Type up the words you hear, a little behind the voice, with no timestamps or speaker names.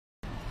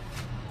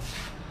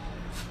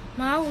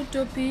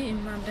Mautopi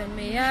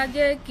madame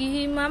aje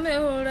ki mame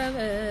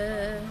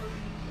horave.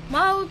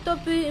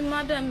 Mautopi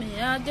madame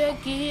aje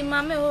ki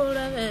mame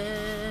horave.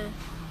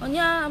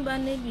 Onya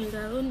bane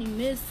bila oni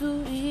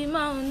mesu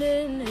Ihima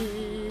onene.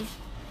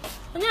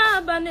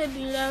 Onya bane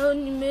bila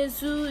oni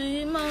mesu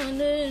Ihima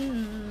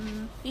onene.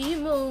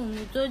 Ihimo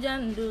muto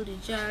jandori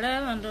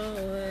chare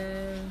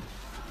vandoe.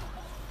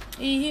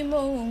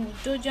 Ihimo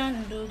muto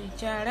jandori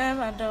chare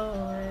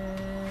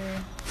vandoe.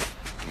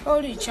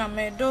 Kori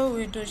chamedo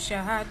wedo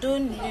shahado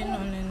nire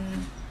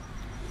nonen.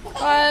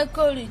 Ay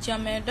kori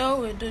chamedo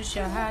wedo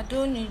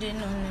shahado nire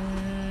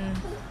nonen.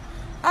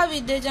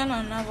 Avide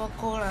jana na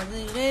bokora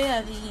zile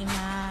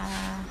avima.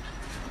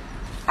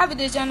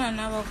 Avide jana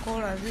na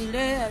bokora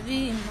zile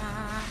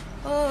avima.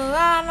 Oh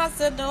ana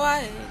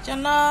sedoa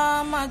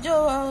jana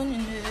majoa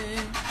onine.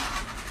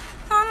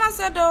 Ana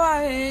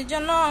sedoa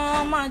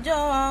jana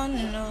majoa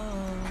onino.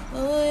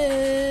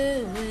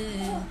 Oe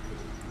oe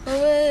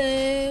oe.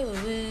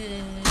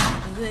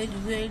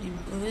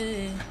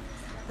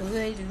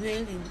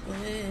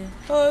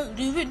 Oh,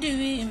 do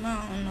we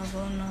man of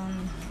on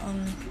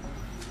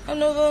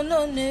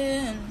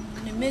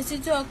the messy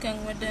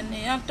talking with the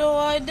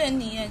after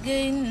Denny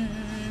again.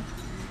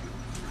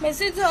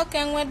 Messy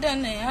talking with the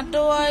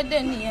after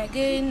Denny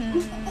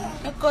again.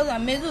 Because I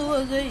made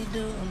was a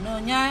do no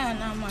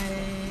nyana my.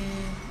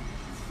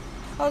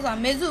 Because I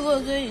made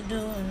was a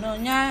do no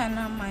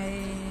nyana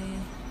my.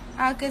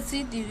 I can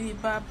see TV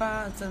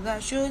Papa, so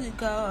that should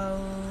go.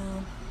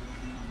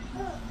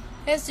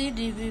 I see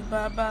TV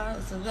Papa,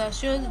 so that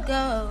should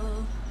go.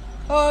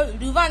 Oh,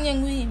 do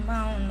one we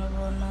mount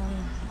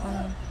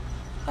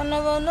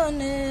of no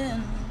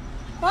name.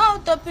 How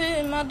to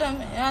pay,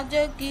 Madame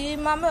Ajaki,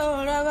 Mamma,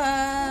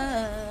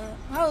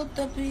 how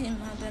to pay,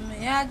 Madame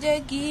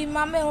Ajaki,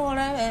 Mamma.